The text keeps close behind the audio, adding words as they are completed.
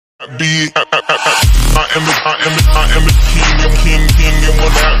I am the king, and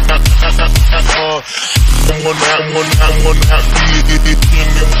one that,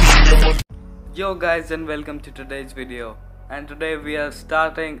 Yo guys, and welcome to today's video. And today we are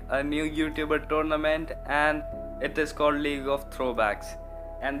starting a new YouTuber tournament, and it is called League of Throwbacks.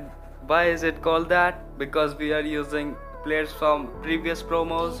 And why is it called that? Because we are using players from previous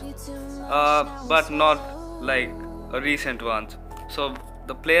promos, but not like recent ones. So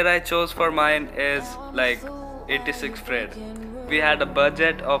the player I chose for mine is like 86 Fred. We had a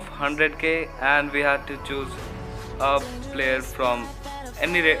budget of 100k and we had to choose a player from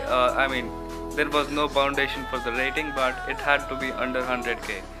any there was no foundation for the rating, but it had to be under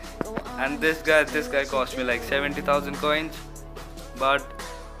 100k. And this guy cost me like 70,000 coins. But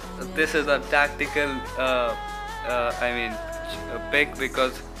this is a tactical pick,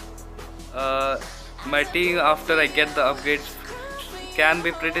 because my team after I get the upgrades can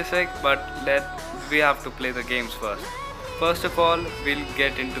be pretty sick, but we have to play the games first. First of all, we'll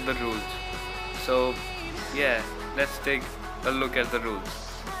get into the rules. So yeah, let's take a look at the rules.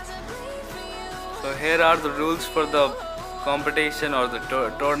 So here are the rules for the competition or the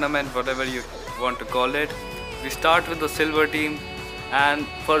tournament, whatever you want to call it. We start with the silver team, and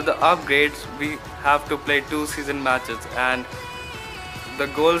for the upgrades we have to play 2 season matches, and the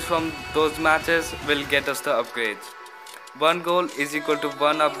goals from those matches will get us the upgrades. One goal is equal to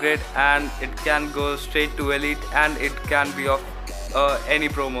 1 upgrade, and it can go straight to elite, and it can be of any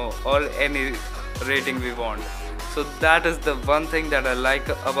promo or any rating we want. So that is the one thing that I like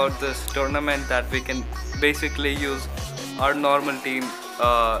about this tournament, that we can basically use our normal team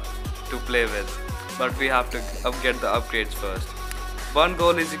to play with, but we have to get the upgrades first. 1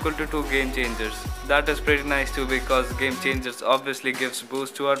 goal is equal to 2 game changers. That is pretty nice too, because game changers obviously gives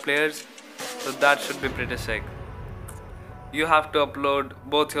boost to our players, so that should be pretty sick. You have to upload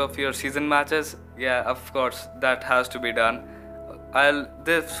both of your season matches. Yeah, of course, that has to be done.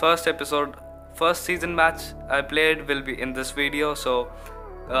 This first season match I played will be in this video, so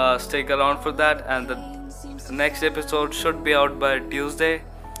stick around for that, and the next episode should be out by Tuesday.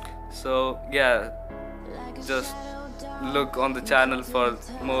 So yeah, just look on the channel for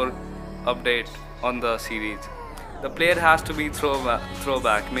more update on the series. The player has to be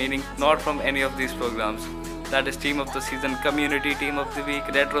throwback, meaning not from any of these programs. That is team of the season, community team of the week,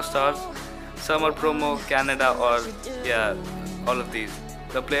 retro stars, summer promo, Canada, or yeah, all of these.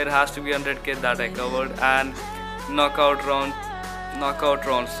 The player has to be 100k, that I covered, and knockout rounds.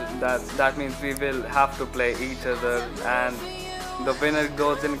 That means we will have to play each other, and the winner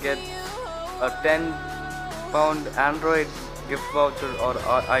goes and gets a £10 Android gift voucher or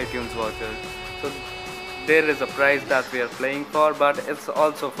iTunes voucher. So there is a prize that we are playing for, but it's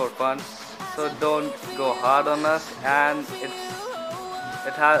also for fun. So don't go hard on us, and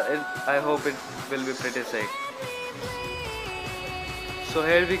I hope it will be pretty sick. So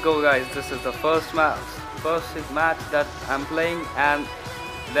here we go, guys. This is the first match that I'm playing, and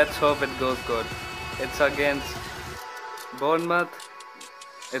let's hope it goes good. It's against Bournemouth.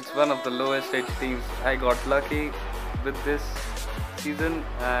 It's one of the lowest rated teams. I got lucky with this season,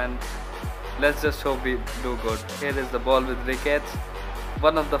 and let's just hope we do good. Here is the ball with Ricketts,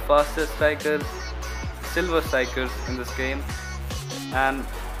 one of the fastest strikers, silver strikers in this game, and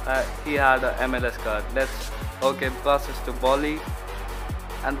he had a MLS card. Passes to Bolly,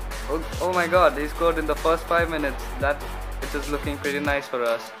 and oh my god, he scored in the first 5 minutes. It is looking pretty nice for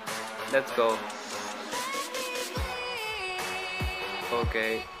us. Let's go.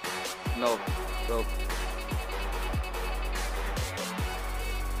 Okay, nope.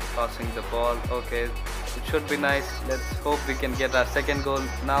 Passing the ball. Okay, it should be nice. Let's hope we can get our second goal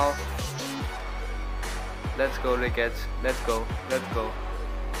now. Let's go, Ricketts. Let's go.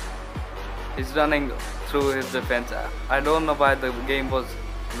 He's running through his defense. I don't know why the game was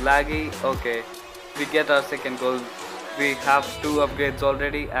laggy. Okay, we get our second goal. We have 2 upgrades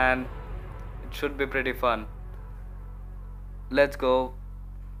already, and it should be pretty fun. Let's go.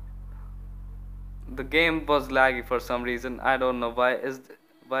 The game was laggy for some reason. I don't know why is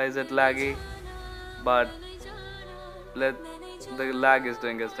it laggy, but the lag is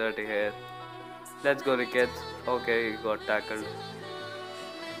doing us dirty here. Let's go, Ricketts. Okay, he got tackled.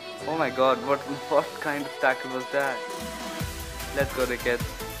 Oh my god, what kind of tackle was that? Let's go, Ricketts.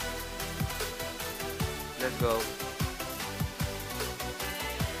 Let's go.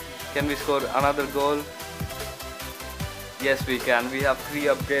 Can we score another goal? Yes, we can. We have 3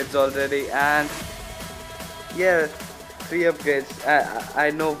 upgrades already, and yeah, 3 upgrades.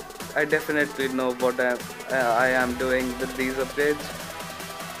 I definitely know what I am doing with these upgrades.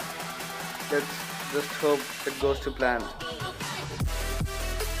 Let's just hope it goes to plan.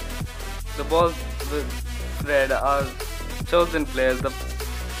 The ball with Fred, our chosen player, the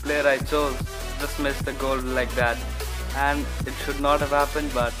player I chose, just missed the goal like that. And it should not have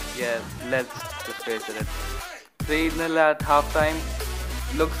happened, but yeah, let's just face it. 3-0 at halftime.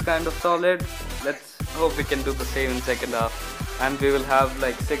 Looks kind of solid. Let's hope we can do the same in second half. And we will have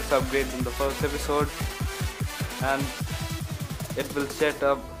like 6 upgrades in the first episode. And it will set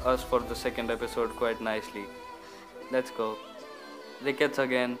up us for the second episode quite nicely. Let's go. Ricketts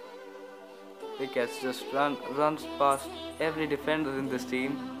again. Ricketts just runs past every defender in this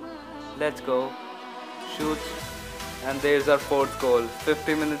team. Let's go. Shoots. And there's our 4th goal.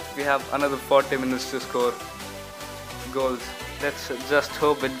 50 minutes, we have another 40 minutes to score goals. Let's just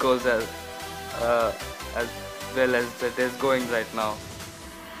hope it goes as well as it is going right now.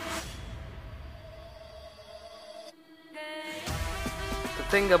 The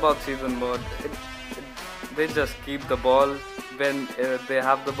thing about season mode, they just keep the ball when they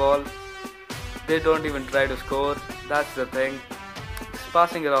have the ball. They don't even try to score. That's the thing. It's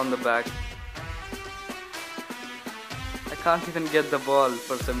passing around the back. I can't even get the ball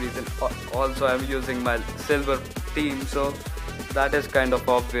for some reason. Also, I'm using my silver team, so that is kind of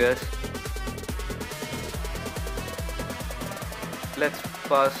obvious. Let's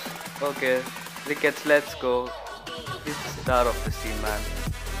pass. Okay, Ricketts, let's go. He's the star of this team, man.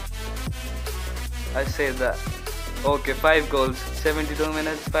 I say that. Okay, 5 goals, 72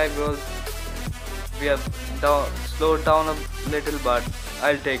 minutes, 5 goals. We have slowed down a little, but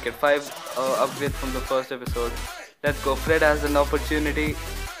I'll take it. 5 upgrades from the first episode. Let's go. Fred has an opportunity.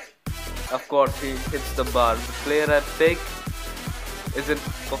 Of course, he hits the bar. The player I pick isn't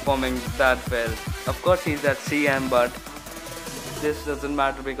performing that well. Of course, he's at CM, but this doesn't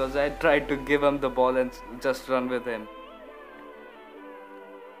matter because I tried to give him the ball and just run with him.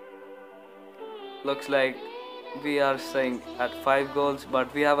 Looks like we are staying at 5 goals,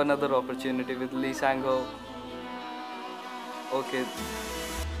 but we have another opportunity with Lee Sango. Okay,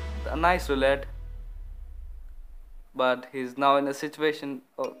 a nice roulette, but he's now in a situation.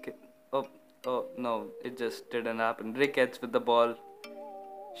 Okay, oh no, it just didn't happen. Ricketts with the ball.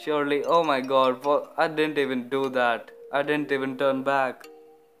 Surely, oh my god, I didn't even do that. I didn't even turn back.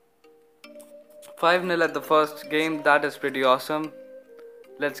 5-0 at the first game, that is pretty awesome.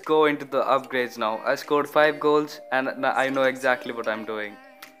 Let's go into the upgrades now. I scored 5 goals and I know exactly what I'm doing.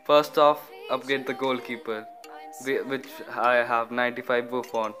 First off, upgrade the goalkeeper, which I have 95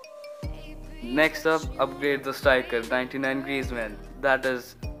 Buffon. Next up, upgrade the striker, 99 Griezmann. That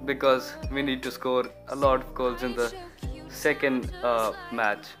is because we need to score a lot of goals in the second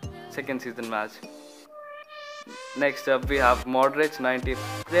season match. Next up, we have Modric, 90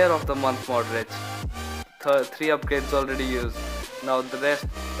 Player of the Month Modric. 3 upgrades already used. Now the rest,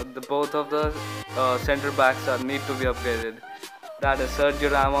 both of the center backs need to be upgraded. That is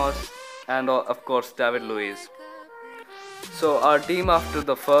Sergio Ramos and of course David Luiz. So our team after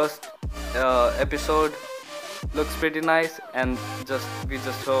the first episode looks pretty nice, and we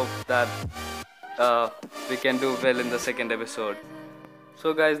just hope that we can do well in the second episode.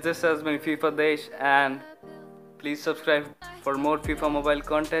 So guys, this has been FIFA Desh, and please subscribe for more FIFA mobile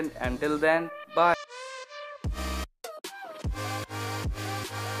content. Until then,